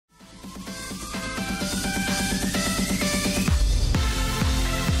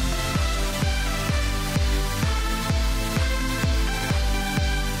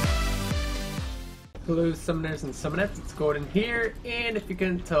Hello summoners and summonettes, it's Gordon here, and if you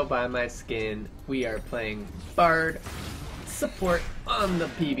couldn't tell by my skin, we are playing Bard support on the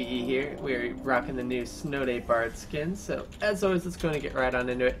PBE here. We're rocking the new Snow Day Bard skin, so as always let's go and get right on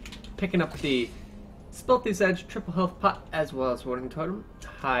into it. Picking up the Spelthy's Edge triple health pot as well as Warning Totem.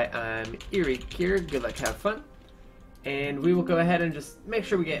 Hi, I'm Eerie here, good luck, have fun. And we will go ahead and just make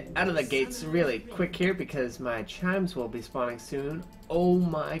sure we get out of the gates really quick here because my chimes will be spawning soon. Oh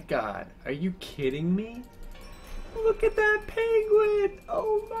my god, are you kidding me? Look at that penguin!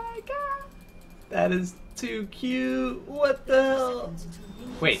 Oh my god! That is too cute! What the hell?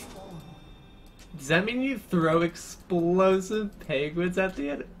 Wait, does that mean you throw explosive penguins at the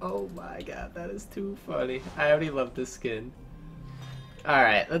end? Oh my god, that is too funny. I already love this skin.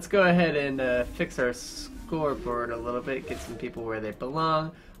 Alright, let's go ahead and fix our scoreboard a little bit, get some people where they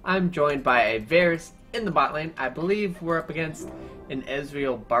belong. I'm joined by a Varus in the bot lane. I believe we're up against an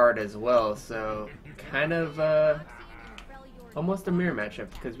Ezreal Bard as well, so kind of almost a mirror matchup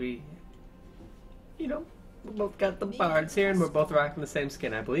because we both got the Bards here and we're both rocking the same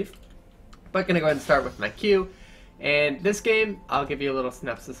skin, I believe. But gonna go ahead and start with my Q. And this game, I'll give you a little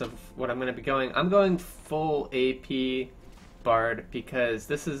synopsis of what I'm gonna be going. I'm going full AP Bard because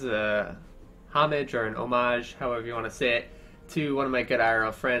this is a homage or an homage, however you want to say it, to one of my good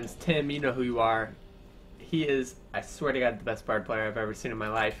IRL friends, Tim. You know who you are. He is, I swear to God, the best Bard player I've ever seen in my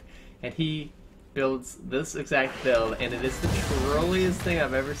life, and he builds this exact build, and it is the trolliest thing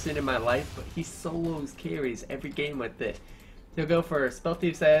I've ever seen in my life, but he solos carries every game with it. He'll go for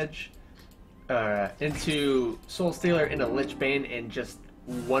Spelthy's Edge into Soul Stealer into Lich Bane and just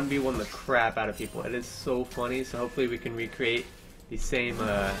 1v1 the crap out of people. It is so funny, so hopefully we can recreate the same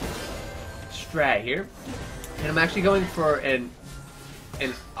strat here. And I'm actually going for an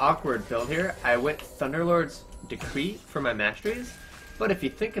awkward build here. I went Thunderlord's Decree for my masteries, but if you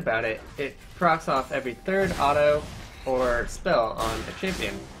think about it, it procs off every third auto or spell on a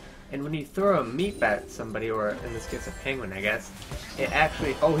champion. And when you throw a meep at somebody, or in this case a penguin I guess, it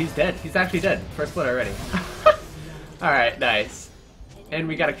actually... Oh, he's dead. He's actually dead. First blood already. Alright, nice. And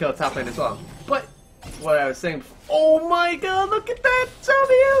we gotta kill a top lane as well. But what I was saying, oh my god, look at that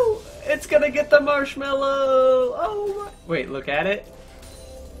W! It's gonna get the marshmallow! Oh my... Wait, look at it.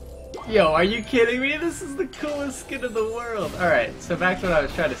 Yo, are you kidding me? This is the coolest skin in the world. Alright, so back to what I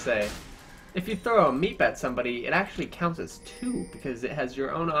was trying to say. If you throw a meep at somebody, it actually counts as 2 because it has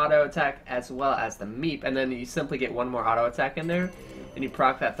your own auto attack as well as the meep, and then you simply get one more auto attack in there, and you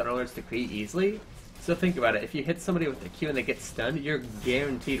proc that Thunderlord's Decree easily. So think about it, if you hit somebody with a Q and they get stunned, you're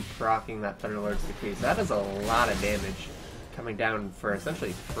guaranteed proccing that Thunderlord's Decree. So that is a lot of damage coming down for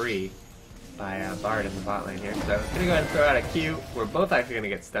essentially free by Bard in the bot lane here. So I'm going to go ahead and throw out a Q. We're both actually going to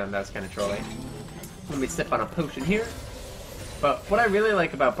get stunned, that was kind of trolling. Let me sip on a potion here. But what I really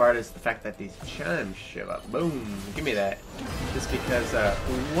like about Bard is the fact that these chimes show up. Boom, give me that. Just because,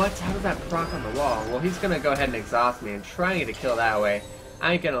 what? How did that proc on the wall? Well, he's going to go ahead and exhaust me and try and get a kill that way.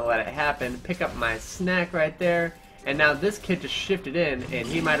 I ain't gonna let it happen. Pick up my snack right there, and now this kid just shifted in, and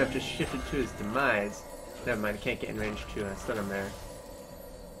he might have just shifted to his demise. Never mind, can't get in range to stun him there.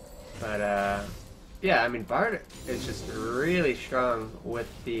 But yeah, I mean Bard is just really strong with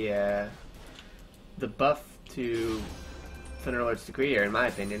the buff to Thunderlord's Decree here, in my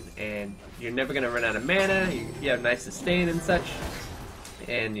opinion. And you're never gonna run out of mana. You have nice sustain and such,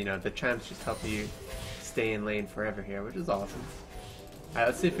 and you know the chimes just help you stay in lane forever here, which is awesome. Alright,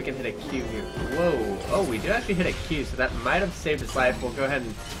 let's see if we can hit a Q here. Whoa! Oh, we do actually hit a Q, so that might have saved his life. We'll go ahead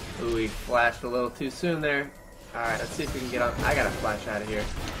and... Ooh, we flashed a little too soon there. Alright, let's see if we can get on... I gotta flash out of here.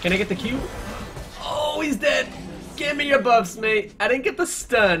 Can I get the Q? Oh, he's dead! Give me your buffs, mate! I didn't get the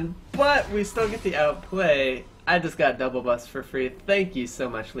stun, but we still get the outplay. I just got double buffs for free. Thank you so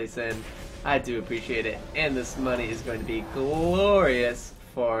much, Lisa. I do appreciate it. And this money is going to be glorious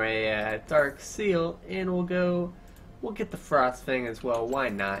for a Dark Seal, and we'll get the Frost Fang as well, why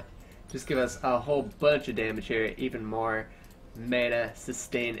not? Just give us a whole bunch of damage here, even more mana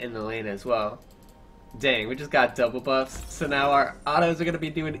sustain in the lane as well. Dang, we just got double buffs, so now our autos are going to be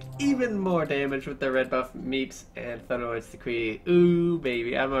doing even more damage with the red buff meeps and Thunderlord's Decree. Ooh,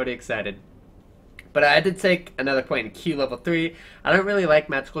 baby, I'm already excited. But I did take another point in Q level 3. I don't really like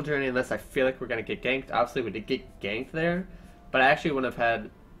Magical Journey unless I feel like we're going to get ganked. Obviously, we did get ganked there, but I actually wouldn't have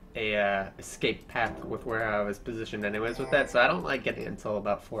had a escape path with where I was positioned anyways with that, so I don't like getting it until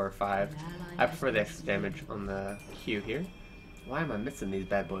about 4 or 5. I prefer the extra damage on the Q here. Why am I missing these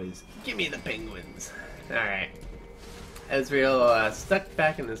bad boys? Give me the penguins! Alright. Ezreal stuck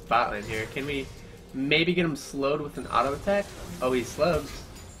back in this bot lane here. Can we maybe get him slowed with an auto attack? Oh, he's slowed.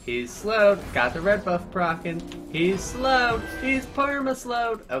 He's slowed. Got the red buff proccing. He's slowed. He's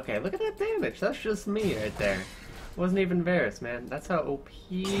perma-slowed. Okay, look at that damage. That's just me right there. Wasn't even Varus, man. That's how OP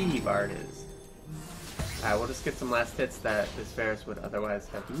Bard is. Alright, we'll just get some last hits that this Varus would otherwise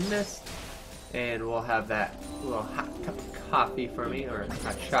have missed. And we'll have that little hot cup of coffee for me, or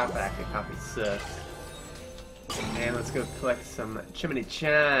hot shot, but actually coffee sucks. And let's go collect some chimney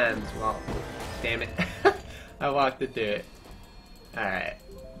chimes. Well, damn it. I walked into it. Alright.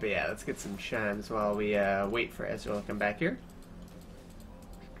 But yeah, let's get some chimes while we wait for Ezreal to come back here.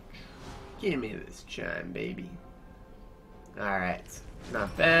 Give me this chime, baby. Alright.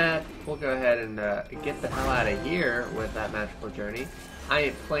 Not bad. We'll go ahead and get the hell out of here with that magical journey. I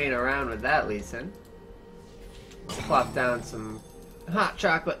ain't playing around with that, Lee Sin. Let's plop down some hot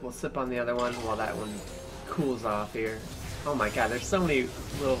chocolate. We'll sip on the other one while that one cools off here. Oh my god, there's so many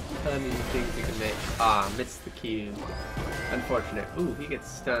little funny things you can make. Ah, missed the cue. Unfortunate. Ooh, he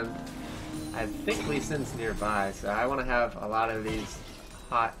gets stunned. I think Lee Sin's nearby, so I want to have a lot of these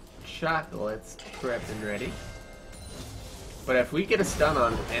hot chocolates prepped and ready. But if we get a stun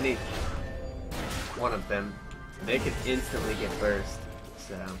on any one of them, they could instantly get burst.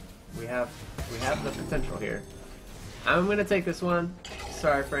 So we have the potential here. I'm gonna take this one.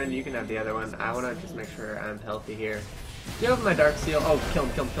 Sorry, friend, you can have the other one. I wanna just make sure I'm healthy here. Do you have my dark seal? Oh, kill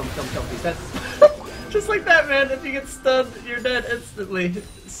him, kill him, kill him, kill him, kill him. He's dead. Just like that, man. If you get stunned, you're dead instantly.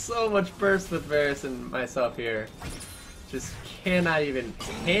 So much burst with Varus and myself here. Just cannot even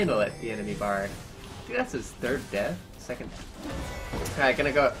handle it, the enemy bard. Dude, that's his third death. Second. Alright,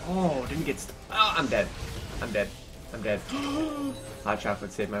 gonna go. Oh, didn't get stunned. Oh, I'm dead. I'm dead. I'm dead. Hot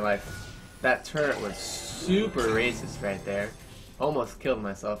chocolate saved my life. That turret was super racist right there. Almost killed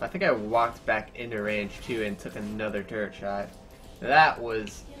myself. I think I walked back into range too and took another turret shot. That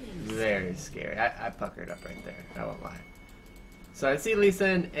was very scary. I puckered up right there. I won't lie. So I see Lee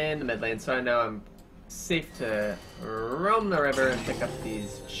Sin in the mid lane, so I know I'm safe to roam the river and pick up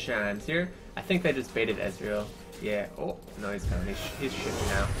these chimes here. I think they just baited Ezreal. Yeah. Oh, no, he's coming. He's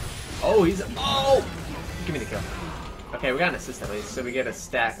shifting out. Oh, he's... Oh! Give me the kill. Okay, we got an assist at least, so we get a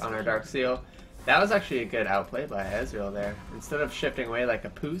stack on our Dark Seal. That was actually a good outplay by Ezreal there. Instead of shifting away like a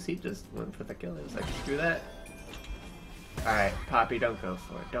poos, he just went for the kill. It was like, screw that. Alright, Poppy, don't go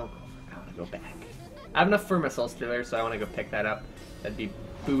for it. Don't go for it. I want to go back. I have enough for my Soul Stealer, so I want to go pick that up. That'd be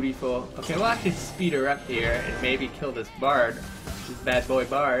bootyful. Okay, we'll actually speed her up here and maybe kill this Bard. This bad boy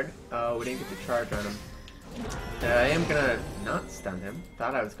Bard. Oh, we didn't get the charge on him. I am gonna not stun him.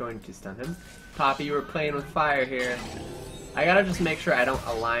 Thought I was going to stun him. Poppy, you were playing with fire here. I gotta just make sure I don't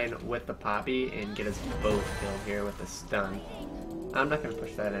align with the Poppy and get us both killed here with a stun. I'm not gonna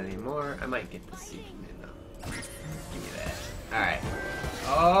push that anymore. I might get the siege though. Give me that. Alright.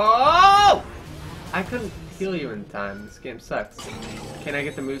 Oh! I couldn't heal you in time. This game sucks. Can I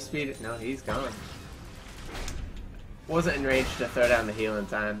get the move speed? No, he's gone. Wasn't in range to throw down the heal in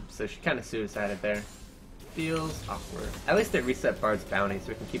time, so she kind of suicided there. Feels awkward. At least they reset Bard's bounty so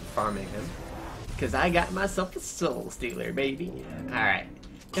we can keep farming him. Because I got myself a Soul Stealer, baby. Alright.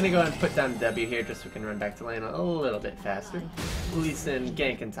 Gonna go ahead and put down W here just so we can run back to lane a little bit faster. Lee Sin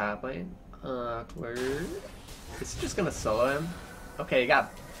ganking top lane. Awkward. Is he just gonna solo him? Okay, he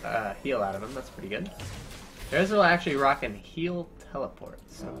got heal out of him. That's pretty good. Ezreal actually rocking heal teleport.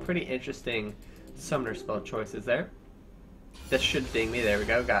 So pretty interesting summoner spell choices there. This should ding me. There we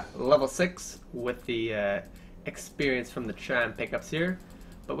go. Got level 6 with the experience from the chime pickups here.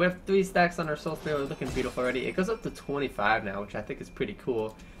 But we have 3 stacks on our Soul Stealer, looking beautiful already. It goes up to 25 now, which I think is pretty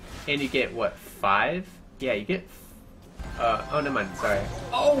cool. And you get, what, 5? Yeah, you get... oh, never mind. Sorry.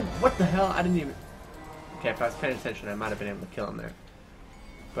 Oh, what the hell? I didn't even... Okay, if I was paying attention, I might have been able to kill him there.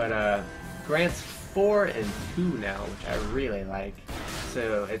 But, grants 4 and 2 now, which I really like.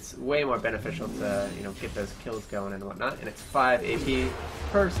 So it's way more beneficial to, you know, get those kills going and whatnot. And it's 5 AP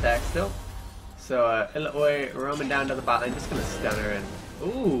per stack still. So, Illinois roaming down to the bot lane, just gonna stun her and...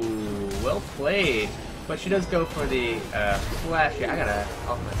 Ooh, well played. But she does go for the flash here. I gotta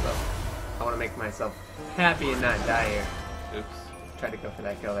off myself. I want to make myself happy and not die here. Oops. Tried to go for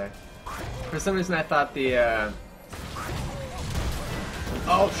that kill there. For some reason I thought the...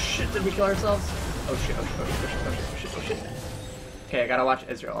 Oh shit, did we kill ourselves? Oh shit, oh shit, oh shit, oh shit, oh shit, oh shit. Okay, I gotta watch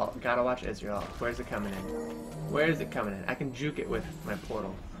Ezreal. Gotta watch Ezreal. Where's it coming in? Where is it coming in? I can juke it with my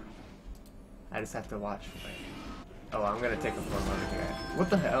portal. I just have to watch. Oh, I'm gonna take a portal over here. What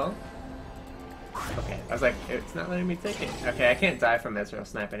the hell? Okay, I was like, it's not letting me take it. Okay, I can't die from Ezreal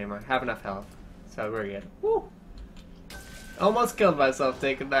snipe anymore. Have enough health. So we're good. Woo! Almost killed myself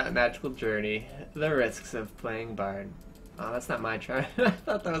taking that magical journey. The risks of playing Bard. Oh, that's not my chime. I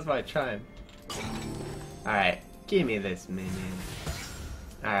thought that was my chime. Alright, give me this minion.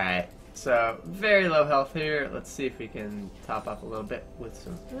 Alright, so very low health here. Let's see if we can top up a little bit with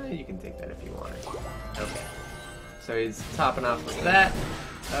some... you can take that if you want. Okay. So he's topping off with that.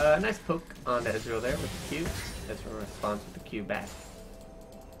 Nice poke onto Ezreal there with the Q. Ezreal responds with the Q back.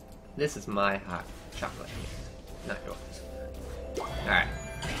 This is my hot chocolate here, not yours. Alright,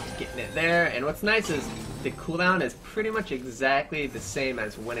 getting it there. And what's nice is the cooldown is pretty much exactly the same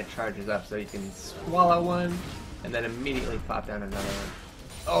as when it charges up. So you can swallow one and then immediately pop down another one.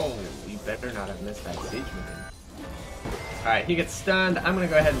 Oh, you better not have missed that siege minion. Alright, he gets stunned. I'm going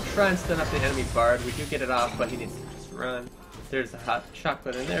to go ahead and try and stun up the enemy Bard. We do get it off, but he needs to just run. There's a hot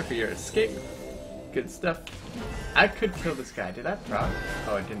chocolate in there for your escape. Good stuff. I could kill this guy. Did that proc?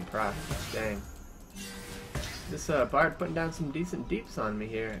 Oh, it didn't proc. Dang. This Bard putting down some decent deeps on me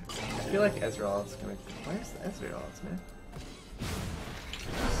here. I feel like Ezreal is going to... Where's the Ezreal, man?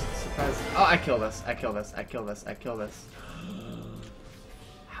 Surprise. Oh, I kill this. I kill this. I kill this. I kill this.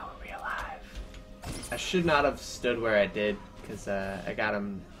 How are we alive? I should not have stood where I did, because I got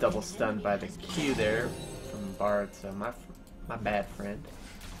him double stunned by the Q there from Bard, so my bad, friend.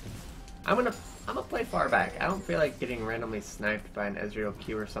 I'm gonna play far back. I don't feel like getting randomly sniped by an Ezreal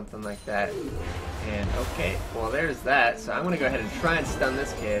Q or something like that. And okay, well there's that. So I'm gonna go ahead and try and stun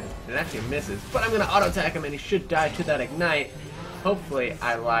this kid. It actually misses, but I'm gonna auto attack him and he should die to that ignite. Hopefully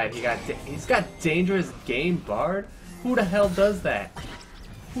I lied. He's got dangerous game Bard. Who the hell does that?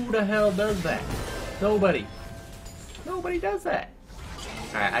 Who the hell does that? Nobody. Nobody does that.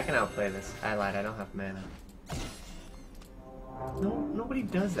 Alright, I can outplay this. I lied. I don't have mana. Nobody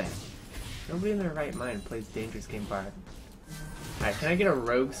does that. Nobody in their right mind plays dangerous game Bard. Alright, can I get a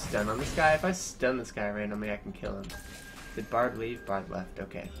rogue stun on this guy? If I stun this guy randomly, I can kill him. Did Bard leave? Bard left.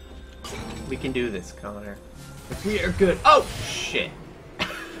 Okay. We can do this, Connor. If we are good. Oh, shit.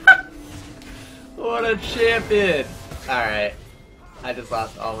 What a champion. Alright. I just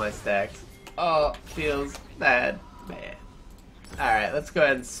lost all my stacks. Oh, feels bad. Man. Alright, let's go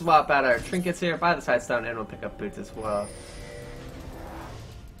ahead and swap out our trinkets here. Buy the side stone and we'll pick up boots as well.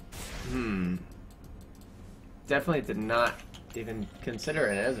 Definitely did not even consider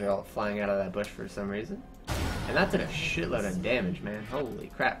an Ezreal flying out of that bush for some reason. And that did a shitload of damage, man. Holy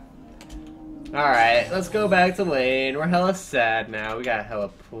crap. Alright, let's go back to lane. We're hella sad now. We got hella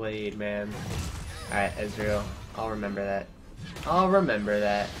played, man. Alright, Ezreal. I'll remember that. I'll remember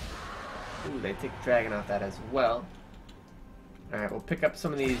that. Ooh, they take Dragon off that as well. Alright, we'll pick up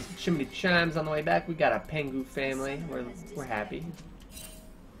some of these chimney chimes on the way back. We got a Pengu family. We're happy.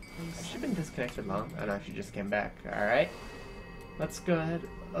 Has she been disconnected long? Oh no, she just came back. Alright. Let's go ahead.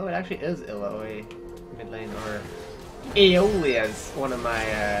 Oh, it actually is Illaoi mid lane, or Aeoli as one of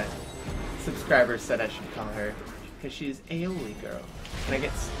my subscribers said I should call her. Because she's Aeoli girl. Can I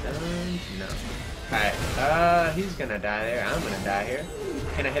get stunned? No. Alright, he's gonna die there. I'm gonna die here.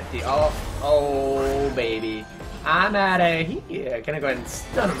 Can I hit the ult? Oh, baby. I'm out of here. Can I go ahead and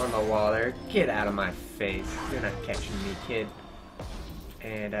stun him on the wall there? Get out of my face. You're not catching me, kid.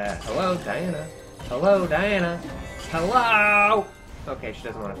 And, hello, Diana. Hello, Diana. Hello! Okay, she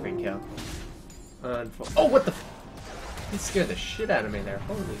doesn't want a free kill. Oh, what the f— he scared the shit out of me there.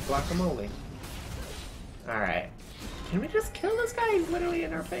 Holy guacamole. Alright. Can we just kill this guy? He's literally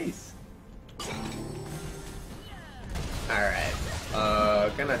in our face. Alright.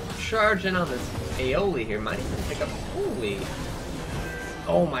 Gonna charge in on this Aeoli here. Might even pick up— holy.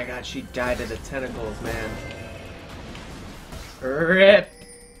 Oh my god, she died to the tentacles, man. RIP!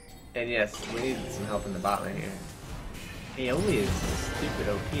 And yes, we need some help in the bot lane here. Aeoli is stupid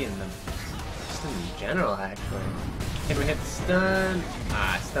OP in them. Just in general, actually. Can we hit the stun?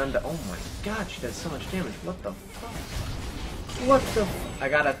 Stunned. Oh my god, she does so much damage. What the fuck? What the f— I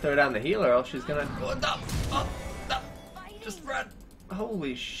gotta throw down the healer or else she's gonna— oh, no! Oh, no! Just run!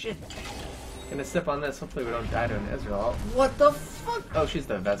 Holy shit. Gonna sip on this. Hopefully we don't die to an Ezreal. What the fuck? Oh, she's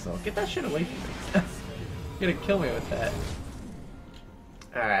the vessel. Get that shit away from me. You're gonna kill me with that.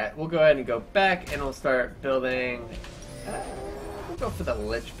 Alright, we'll go ahead and go back and we'll start building. We'll go for the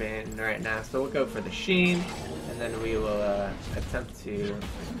Lich Bane right now. So we'll go for the Sheen and then we will attempt to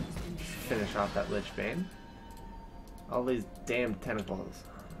finish off that Lich Bane. All these damn tentacles.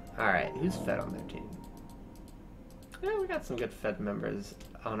 Alright, who's fed on their team? Yeah, we got some good fed members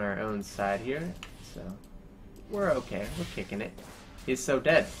on our own side here. So we're okay. We're kicking it. He's so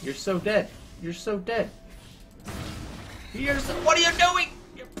dead. You're so dead. You're so dead. What are you doing?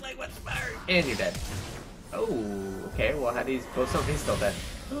 You're playing with fire. And you're dead. Oh, okay. Well, how these both— somebody's still dead.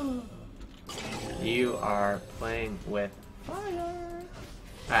 You are playing with fire.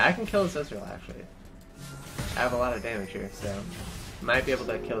 Alright, I can kill this Ezreal actually. I have a lot of damage here, so Might be able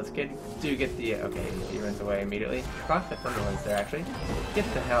to kill this kid. Do get the... Okay, he runs away immediately. Fuck, the thunder was there, actually. Get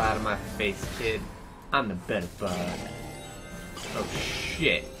the hell out of my face, kid. I'm the better bug. Oh,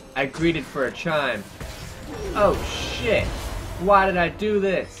 shit. I greeted for a chime. Oh, shit. Why did I do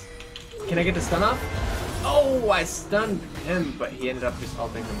this? Can I get the stun off? Oh, I stunned him, but he ended up just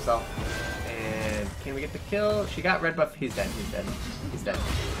ulting himself. And can we get the kill? She got red buff. He's dead. He's dead. He's dead.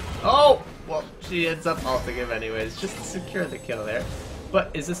 Oh! Well, she ends up ulting him anyways, just to secure the kill there.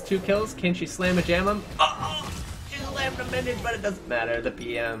 But is this 2 kills? Can she slam a jam him? Oh! She slammed a minion, but it doesn't matter. The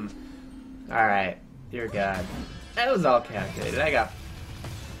PM. Alright. Dear God. That was all calculated.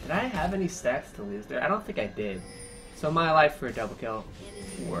 Did I have any stacks to lose there? I don't think I did. So my life for a double kill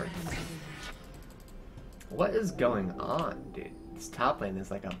works. What is going on, dude? This top lane is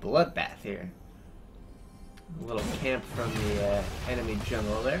like a bloodbath here. A little camp from the enemy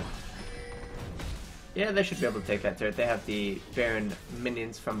jungle there. Yeah, they should be able to take that turret. They have the Baron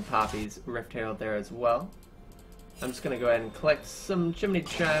minions from Poppy's Rift Herald there as well. I'm just going to go ahead and collect some Chimney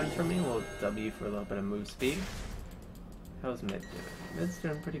Chimes from me. We'll W for a little bit of move speed. How's mid doing? Mid's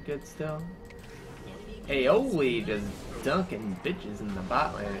doing pretty good still. Aoli just dunking bitches in the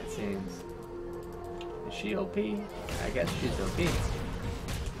bot lane, it seems. Is she OP? I guess she's OP.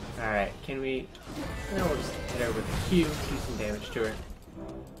 Alright, can we... No, we'll just hit her with a Q, do some damage to her.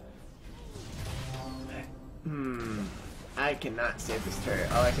 I cannot save this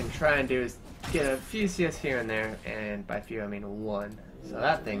turret. All I can try and do is get a few CS here and there, and by few I mean 1. So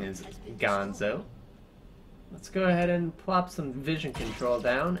that thing is gonzo. Let's go ahead and plop some vision control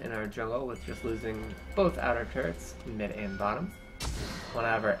down in our jungle with just losing both outer turrets, mid and bottom. One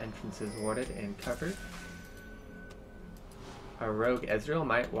of our entrances warded and covered. Our rogue Ezreal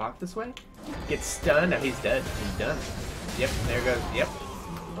might walk this way. Get stunned. Oh, he's dead. He's done. Yep, there goes. Yep.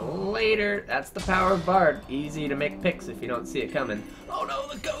 Later. That's the power of Bard. Easy to make picks if you don't see it coming. Oh no,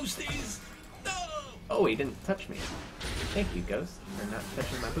 the ghosties! No! Oh, he didn't touch me. Thank you, Ghost, for not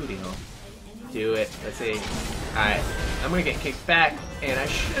touching my booty hole. Do it. Let's see. Alright. I'm gonna get kicked back, and I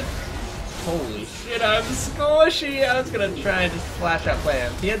should... Holy shit, I'm squishy! I was gonna try and just flash out play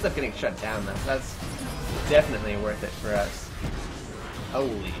him. He ends up getting shut down, though. That's definitely worth it for us.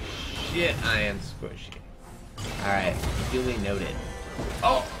 Holy shit, I am squishy. Alright, duly noted.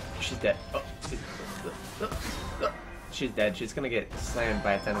 Oh! She's dead. Oh. She's dead. She's gonna get slammed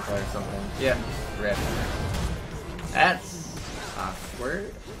by a tentacle or something. Yeah, rip. That's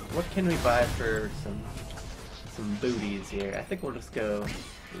awkward. What can we buy for some booties here? I think we'll just go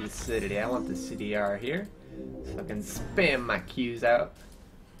Lucidity. I want the CDR here, so I can spam my Qs out.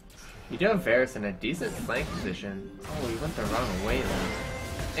 You do have Varus in a decent flank position. Oh, he went the wrong way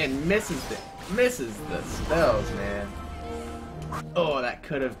though, and misses the spells, man. Oh, that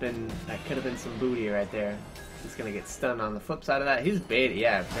could have been some booty right there. He's gonna get stunned on the flip side of that. He's baited.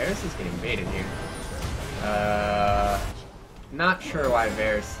 Yeah, Varus is getting baited here. Not sure why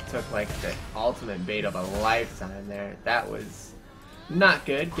Varus took like the ultimate bait of a lifetime there. That was not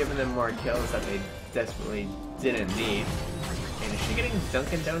good, giving them more kills that they desperately didn't need. And is she getting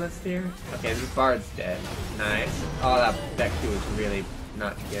Dunkin' Donuts here? Okay, this Bard's dead. Nice. Oh, that Q was really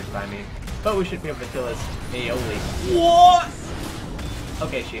not good by me. But we should be able to kill this Aoli. What?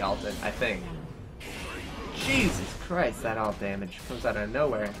 Okay, she ulted, I think. Jesus Christ, that ult damage comes out of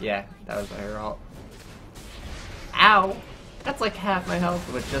nowhere. Yeah, that was her ult. Ow! That's like half my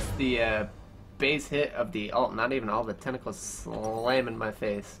health with just the base hit of the ult, not even all the tentacles slamming my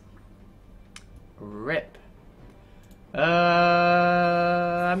face. RIP.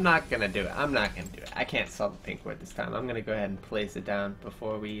 I'm not gonna do it. I'm not gonna do it. I can't sell the pink word this time. I'm gonna go ahead and place it down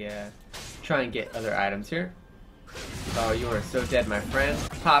before we try and get other items here. Oh, you are so dead, my friend.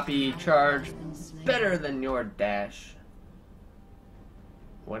 Poppy charge better than your dash.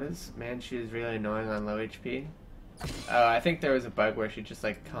 What is... Man, she is really annoying on low HP. Oh, I think there was a bug where she just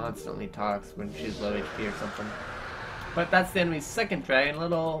like constantly talks when she's low HP or something. But that's the enemy's second dragon. A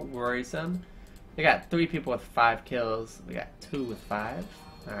little worrisome. They got 3 people with 5 kills. We got 2 with 5.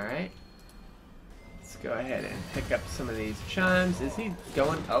 Alright. Let's go ahead and pick up some of these chimes. Is he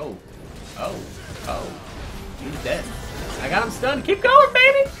going? Oh. Oh. Oh. He's dead. I got him stunned. Keep going,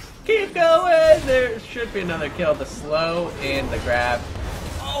 baby! Keep going! There should be another kill. The slow and the grab.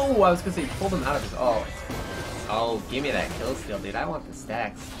 Oh, I was gonna say he pulled him out of his ult. Oh, give me that kill steal, dude. I want the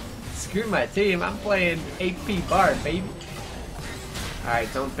stacks. Screw my team. I'm playing AP Bard, baby.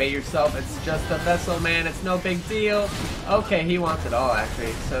 Alright, don't bait yourself. It's just a vessel, man. It's no big deal. Okay, he wants it all,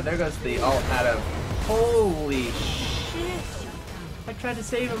 actually. So there goes the ult out of... Holy shit. I tried to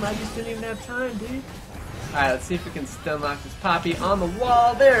save him. I just didn't even have time, dude. Alright, let's see if we can stun lock this Poppy on the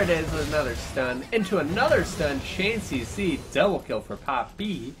wall. There it is with another stun. Into another stun. Chain CC. Double kill for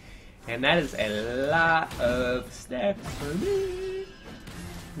Poppy. And that is a lot of stacks for me.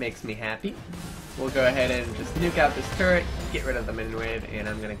 Makes me happy. We'll go ahead and just nuke out this turret, get rid of the minion wave, and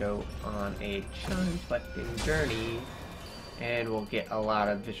I'm going to go on a chime collecting journey. And we'll get a lot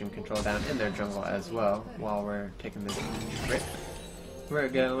of vision control down in their jungle as well while we're taking this trip. We're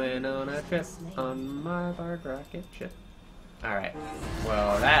going on a trip on my barred rocket ship. Alright,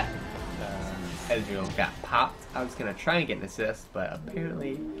 well that Ezreal got popped. I was going to try and get an assist, but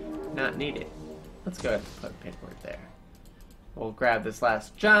apparently not needed. Let's go ahead and put a pinward there. We'll grab this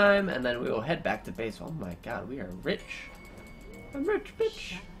last chime, and then we will head back to base. Oh my god, we are rich. I'm rich,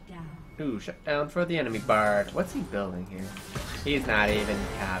 bitch. Ooh, shut down for the enemy bard. What's he building here? He's not even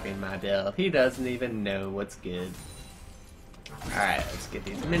copying my build. He doesn't even know what's good. Alright, let's get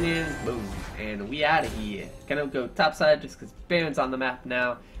these minions. Boom. And we out of here. Gonna go topside just because Baron's on the map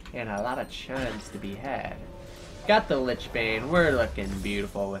now. And a lot of chimes to be had. Got the Lich Bane. We're looking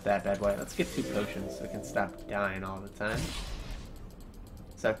beautiful with that bad boy. Let's get 2 potions so we can stop dying all the time.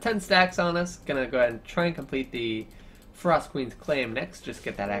 So 10 stacks on us. Gonna go ahead and try and complete the Frost Queen's Claim next. Just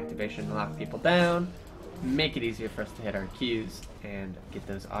get that activation to lock people down. Make it easier for us to hit our Qs and get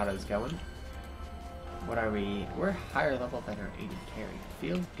those autos going. What are we? We're higher level than our 80 carry.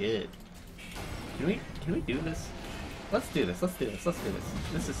 Feels good. Can we do this? Let's do this. Let's do this. Let's do this.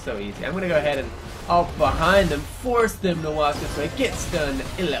 This is so easy. I'm gonna go ahead and ult behind them, force them to walk this way. Get stunned,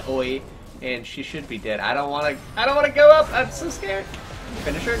 Oi, and she should be dead. I don't want to go up. I'm so scared.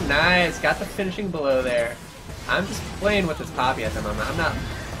 Finisher, nice. Got the finishing blow there. I'm just playing with this Poppy at the moment. I'm not.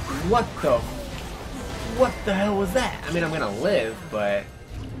 What the hell was that? I mean, I'm gonna live, but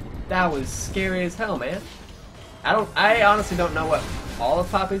that was scary as hell, man. I honestly don't know what all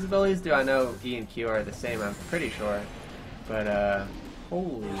of Poppy's abilities do. I know E and Q are the same, I'm pretty sure. But,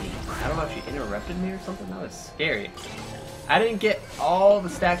 holy, I don't know if she interrupted me or something. That was scary. I didn't get all the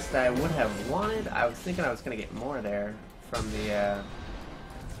stacks that I would have wanted. I was thinking I was going to get more there from the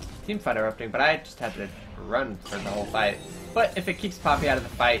teamfight erupting, but I just had to run for the whole fight. But if it keeps Poppy out of the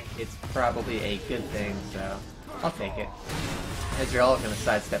fight, it's probably a good thing, so I'll take it. Ezreal going to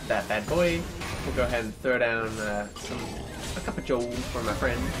sidestep that bad boy. We'll go ahead and throw down a cup of joe for my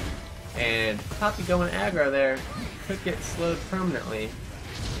friend. And Poppy going aggro there could get slowed permanently.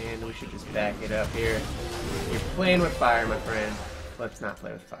 And we should just back it up here. You're playing with fire, my friend. Let's not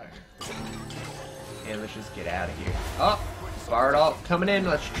play with fire. And let's just get out of here. Oh, Bard ult coming in.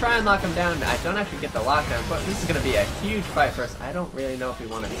 Let's try and lock him down. I don't actually get the lockdown, but this is going to be a huge fight for us. I don't really know if we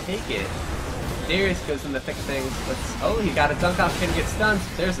want to take it. Darius goes in the thick of things. Oh, he got a dunk off. Can get stunned.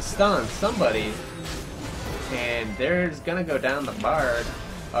 There's a stun. Somebody. And there's gonna go down the Bard.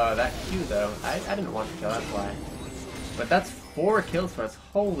 That Q though. I didn't want to kill, that's why. But that's 4 kills for us.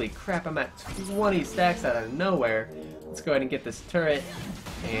 Holy crap, I'm at 20 stacks out of nowhere. Let's go ahead and get this turret.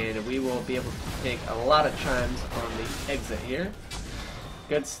 And we will be able to take a lot of chimes on the exit here.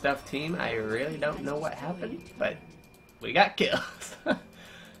 Good stuff, team. I really don't know what happened, but we got kills.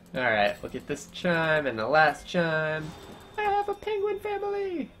 Alright, we'll get this chime and the last chime. I have a penguin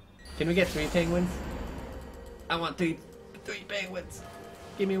family! Can we get 3 penguins? I want 3 penguins.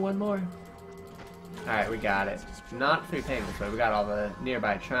 Give me 1 more. Alright, we got it. Not 3 penguins, but we got all the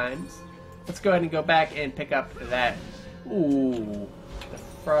nearby chimes. Let's go ahead and go back and pick up that. Ooh, the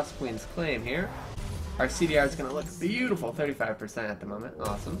Frost Queen's Claim here. Our CDR is going to look beautiful, 35% at the moment.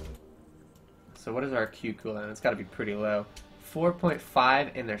 Awesome. So what is our Q cooldown? It's got to be pretty low.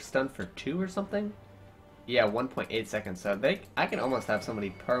 4.5 and they're stunned for 2 or something? Yeah, 1.8 seconds. So I can almost have somebody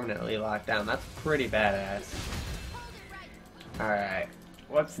permanently locked down. That's pretty badass. Alright,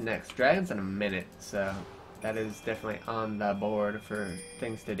 what's next? Dragon's in a minute, so that is definitely on the board for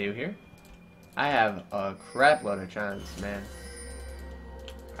things to do here. I have a crap load of chimes, man.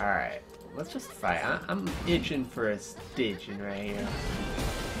 Alright, let's just fight. I'm itching for a stitching right here.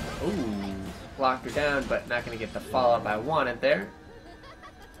 Ooh, blocked her down, but not going to get the follow-up I wanted there.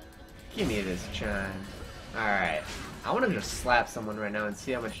 Give me this chime. Alright, I want to just slap someone right now and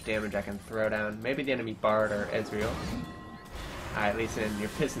see how much damage I can throw down. Maybe the enemy Bard or Ezreal. Alright, Lee Sin, you're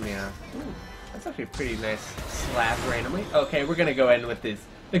pissing me off. Ooh, that's actually a pretty nice slap randomly. Okay, we're going to go in with the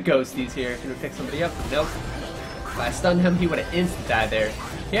ghosties here. Can we pick somebody up? Nope. If I stunned him, he would have insta-died there.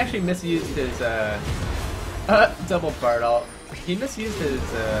 He actually misused his double Bard ult. He misused his,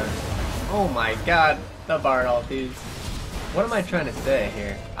 oh my god, the Bard ult, dude. What am I trying to say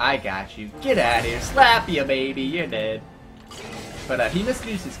here? I got you. Get out of here. Slap you, baby. You're dead. But he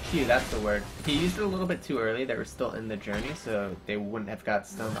misused his Q, that's the word. He used it a little bit too early. They were still in the journey, so they wouldn't have got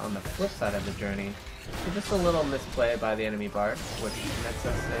stunned on the flip side of the journey. So just a little misplay by the enemy Bard, which nets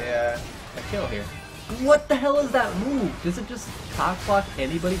us a kill here. What the hell is that move? Does it just cock block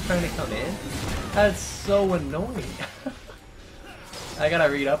anybody trying to come in? That's so annoying. I gotta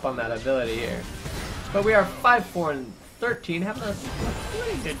read up on that ability here. But we are 5-4-13, having a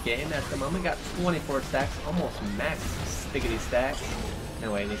pretty good game at the moment. Got 24 stacks, almost max spiggity stacks.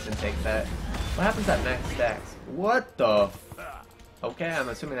 No way, Neeson take that. What happens at max stacks? What the f... Okay, I'm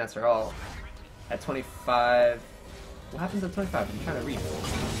assuming that's our all. At 25... What happens at 25? I'm trying to read.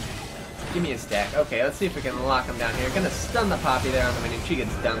 Give me a stack. Okay, let's see if we can lock him down here. Gonna stun the Poppy there on the minion. She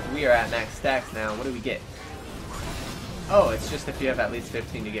gets dunked. We are at max stacks now. What do we get? Oh, it's just if you have at least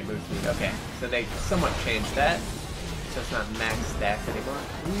 15 to get move speed. Okay, so they somewhat changed that. So it's not max stacks anymore.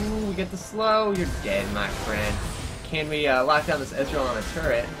 Ooh, we get the slow. You're dead, my friend. Can we lock down this Ezreal on a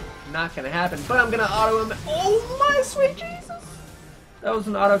turret? Not gonna happen, but I'm gonna auto him. Oh my sweet Jesus! That was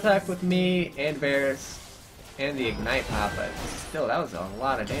an auto attack with me and Varus and the Ignite pop, but still, that was a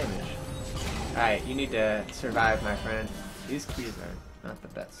lot of damage. Alright, you need to survive, my friend. These Qs are not the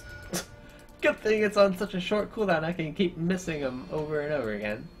best. Good thing it's on such a short cooldown, I can keep missing them over and over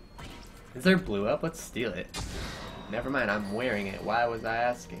again. Is there blue up? Let's steal it. Never mind, I'm wearing it. Why was I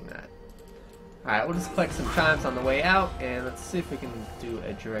asking that? Alright, we'll just collect some chimes on the way out, and let's see if we can do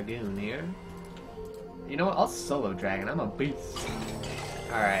a Dragoon here. You know what? I'll solo Dragon. I'm a beast.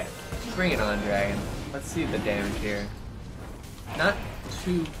 Alright, bring it on, Dragon. Let's see the damage here. Not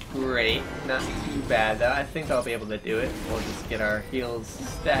too great, not too bad though. I think I'll be able to do it. We'll just get our heals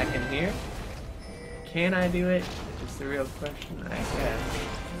stacking here. Can I do it? Just the real question, I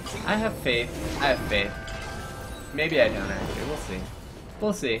guess. I have faith. I have faith. Maybe I don't actually. We'll see.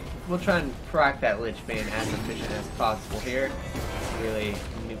 We'll see. We'll try and proc that Lich Bane as efficient as possible here. Let's really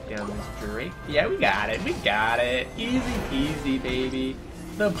nuke down this Drake. Yeah, we got it. We got it. Easy peasy, baby.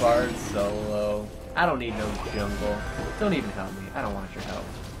 The Bard solo. I don't need no jungle. Don't even help me. I don't want your help.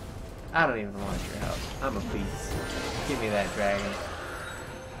 I don't even want your help. I'm a beast. Give me that dragon.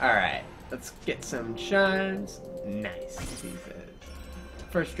 Alright. Let's get some chimes. Nice.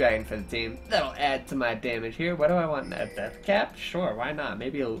 First dragon for the team. That'll add to my damage here. What do I want? A death cap? Sure, why not?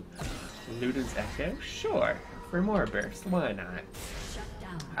 Maybe a Luden's Echo? Sure. For more burst. Why not?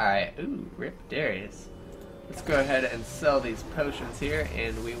 Alright. Ooh, rip Darius. Let's go ahead and sell these potions here,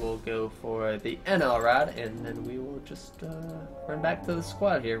 and we will go for the NL Rod, and then we will just run back to the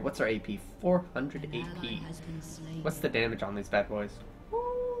squad here. What's our AP? 400 AP. What's the damage on these bad boys?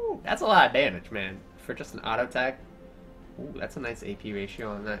 Woo, that's a lot of damage, man. For just an auto attack. Ooh, that's a nice AP ratio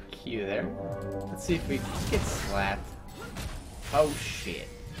on that Q there. Let's see if we get slapped. Oh shit.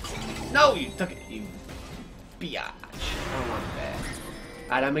 No, you took it, you biatch. I don't want that.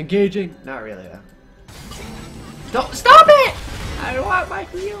 Alright, I'm engaging. Not really though. Don't stop it! I want my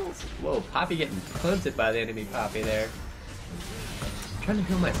heals. Whoa, Poppy getting punted by the enemy Poppy there. I'm trying to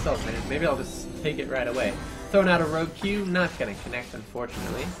heal myself, man. Maybe I'll just take it right away. Throwing out a rogue Q, not gonna connect,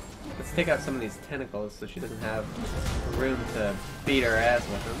 unfortunately. Let's take out some of these tentacles so she doesn't have room to beat her ass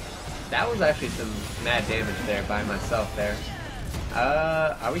with them. That was actually some mad damage there by myself there.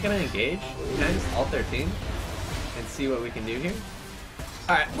 Are we gonna engage? Can I just alt 13 and see what we can do here?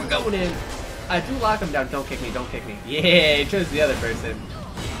 Alright, we're going in. I do lock him down. Don't kick me, don't kick me. Yeah, he chose the other person.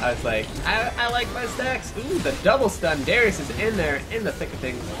 I was like, I like my stacks. Ooh, the double stun. Darius is in there, in the thick of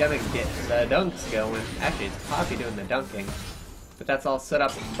things. Gonna get the dunks going. Actually, it's Poppy doing the dunking. But that's all set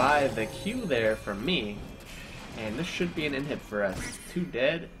up by the Q there for me. And this should be an inhib for us. 2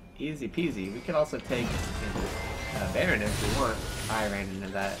 dead, easy peasy. We could also take Baron if we want. I ran into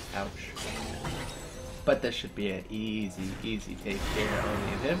that. Ouch. But this should be an easy take here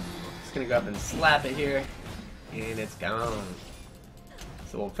on the inhib. Gonna go up and slap it here, and it's gone.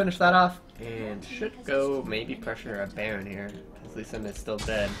 So we'll finish that off, and should go maybe pressure a Baron here, because Lee Sin is still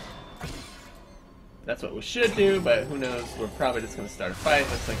dead. That's what we should do, but who knows, we're probably just gonna start a fight.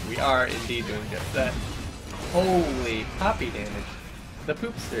 Looks like we are indeed doing just that. Holy Poppy damage. The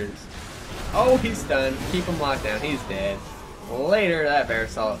poopsters. Oh, he's stunned. Keep him locked down, he's dead. Later, that Bear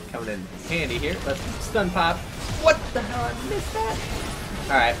Assault coming in handy here. Let's stun Pop. What the hell, I missed that?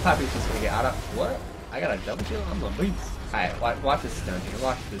 Alright, Poppy's just gonna get out of... What? I got a double kill? I'm a beast. Alright, watch this stun here.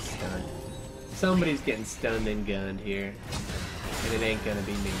 Watch this stun. Somebody's getting stunned and gunned here. And it ain't gonna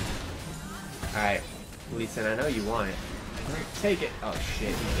be me. Alright, Lisa, I know you want it. Take it. Oh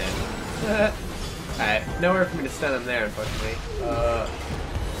shit, he's dead. Alright, nowhere for me to stun him there, unfortunately.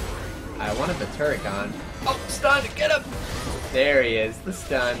 I wanted the turret gone. Oh, stun! Get him! There he is, the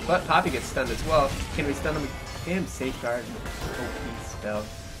stun. But Poppy gets stunned as well. Can we stun him? Damn safeguard OP spell.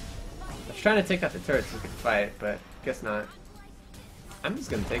 I was trying to take out the turret so we could fight, but guess not. I'm just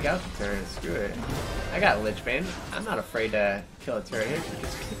gonna take out the turret. Screw it. I got Lich Bane. I'm not afraid to kill a turret here.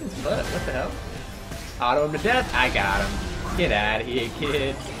 Just kick his butt. What the hell? Auto him to death. I got him. Get out of here,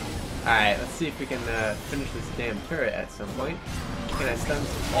 kid. Alright, let's see if we can finish this damn turret at some point. Can I stun?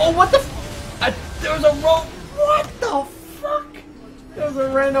 Oh, what the there was a roll. What the fuck? There was a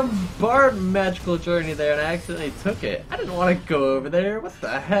random barb magical journey there and I accidentally took it. I didn't want to go over there. What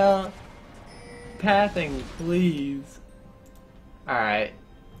the hell? Pathing, please. Alright,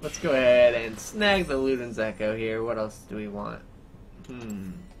 let's go ahead and snag the Luden's Echo here. What else do we want?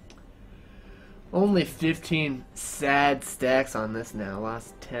 Only 15 sad stacks on this now.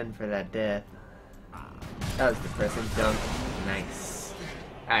 Lost 10 for that death. That was depressing. Dunk. Nice.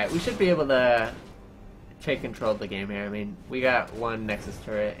 Alright, we should be able to take control of the game here. I mean, we got one Nexus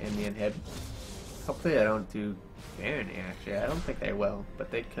turret in the inhib. Hopefully they don't do barony, actually. I don't think they will, but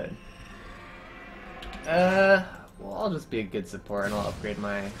they could. Well, I'll just be a good support and I'll upgrade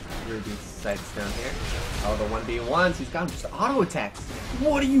my Ruby sights down here. Oh, the 1v1s, he's got just auto attacks.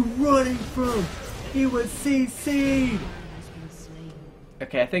 What are you running from? He was CC'd!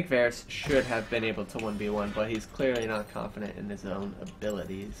 Okay, I think Varus should have been able to 1v1, but he's clearly not confident in his own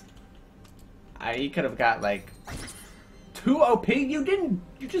abilities. He could have got like 2 OP. You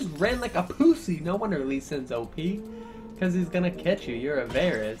just ran like a pussy. No wonder Lee Sin's OP. Because he's gonna catch you. You're a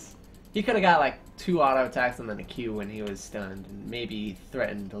Varus. He could have got like 2 auto attacks and then a Q when he was stunned, and maybe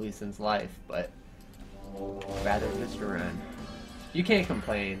threatened Lee Sin's life, but rather just run. You can't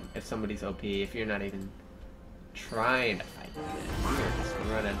complain if somebody's OP if you're not even trying to fight them. You're just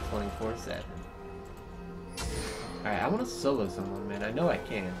running 24/7. Alright, I want to solo someone, man. I know I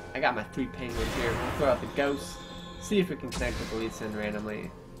can. I got my 3 penguins here. We'll throw out the ghosts. See if we can connect with the Lee Sin randomly.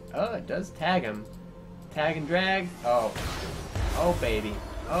 Oh, it does tag him. Tag and drag. Oh. Oh, baby.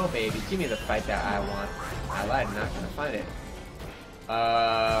 Oh, baby. Give me the fight that I want. I lied. I'm not going to find it.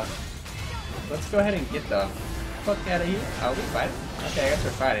 Let's go ahead and get the fuck out of here. Oh, we fighting? Okay, I guess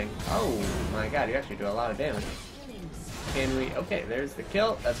we're fighting. Oh, my God. You actually do a lot of damage. Can we... Okay, there's the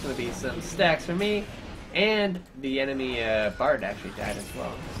kill. That's going to be some stacks for me. And the enemy Bard actually died as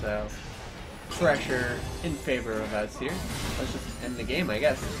well. So, pressure in favor of us here. Let's just end the game, I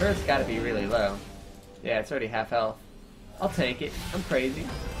guess. The turret's got to be really low. Yeah, it's already half health. I'll tank it. I'm crazy.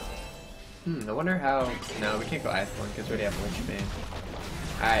 I wonder how... No, we can't go Iceborne because we already have Lich Bane.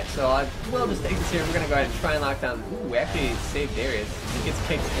 Alright, so we'll just take this here. We're going to go ahead and try and lock down... Ooh, we actually saved Darius. He gets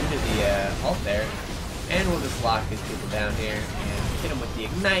kicked into the ult there. And we'll just lock these people down here and hit them with the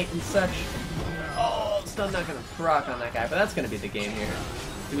Ignite and such. Oh, still not going to proc on that guy, but that's going to be the game here.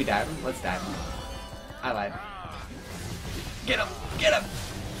 Do we dive him? Let's dive him. I lied. Get him! Get him!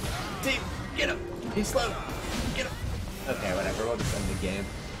 Team, get him! He's slow! Get him! Okay, whatever. We'll just end the game.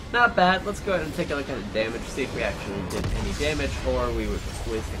 Not bad. Let's go ahead and take a look at the damage, see if we actually did any damage, or we were just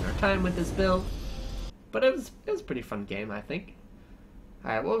wasting our time with this build. But it was a pretty fun game, I think.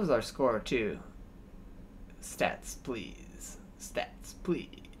 Alright, what was our score, too? Stats, please. Stats,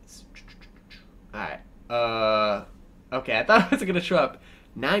 please. Alright. Okay, I thought it was going to show up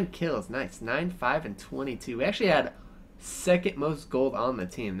 9 kills. Nice. 9, 5, and 22. We actually had second most gold on the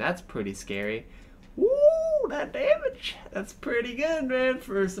team. That's pretty scary. Woo! That damage. That's pretty good, man,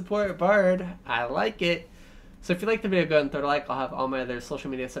 for support Bard. I like it. So if you like the video, go ahead and throw a like. I'll have all my other social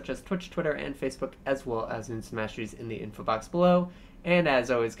media such as Twitch, Twitter, and Facebook, as well as Instant Masteries in the info box below. And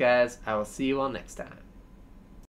as always, guys, I will see you all next time.